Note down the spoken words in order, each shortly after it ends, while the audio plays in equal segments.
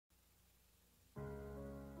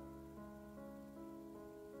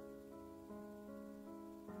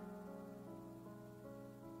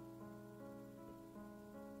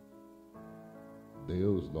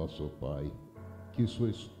Deus, nosso Pai, que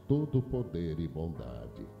sois todo poder e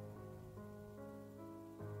bondade,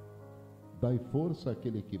 dai força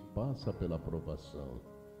àquele que passa pela provação,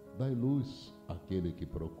 dai luz àquele que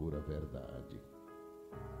procura a verdade.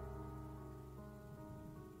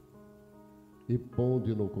 E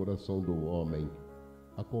ponde no coração do homem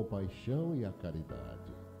a compaixão e a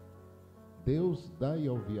caridade. Deus, dai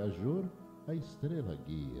ao viajor a estrela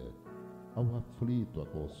guia, ao aflito a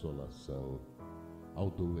consolação, ao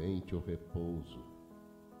doente o repouso.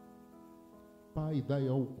 Pai, dai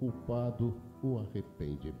ao culpado o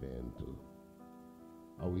arrependimento,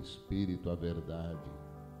 ao espírito a verdade,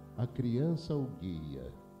 à criança o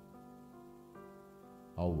guia,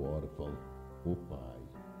 ao órfão o Pai.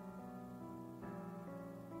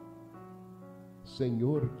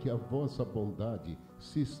 Senhor, que a vossa bondade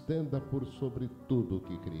se estenda por sobre tudo o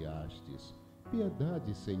que criastes.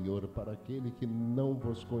 Piedade, Senhor, para aquele que não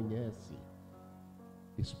vos conhece.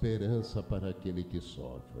 Esperança para aquele que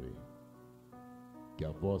sofre. Que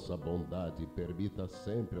a vossa bondade permita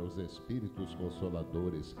sempre aos Espíritos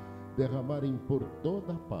Consoladores derramarem por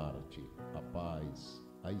toda parte a paz,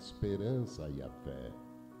 a esperança e a fé.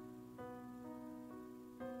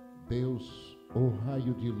 Deus, um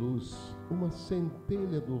raio de luz, uma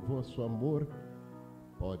centelha do vosso amor,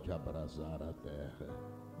 pode abrasar a terra.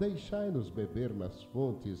 Deixai-nos beber nas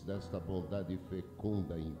fontes desta bondade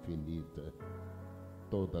fecunda e infinita.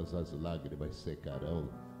 Todas as lágrimas secarão,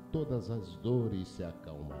 todas as dores se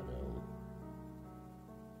acalmarão.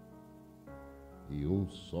 E um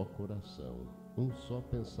só coração, um só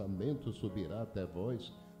pensamento subirá até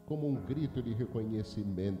vós como um grito de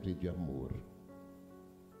reconhecimento e de amor.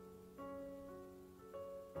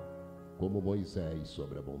 Como Moisés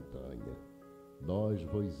sobre a montanha, nós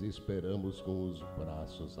vos esperamos com os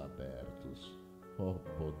braços abertos. Ó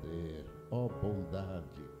poder, ó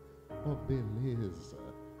bondade, ó beleza,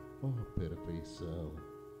 ó perfeição.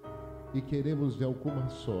 E queremos de alguma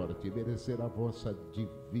sorte merecer a vossa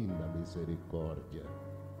divina misericórdia.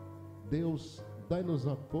 Deus, dai-nos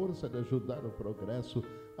a força de ajudar o progresso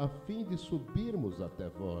a fim de subirmos até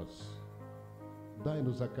vós.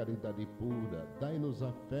 Dai-nos a caridade pura, dai-nos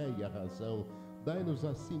a fé e a razão, dai-nos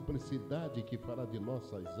a simplicidade que fará de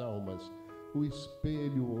nossas almas o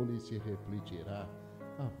espelho onde se refletirá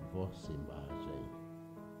a vossa imagem.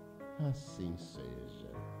 Assim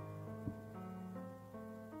seja.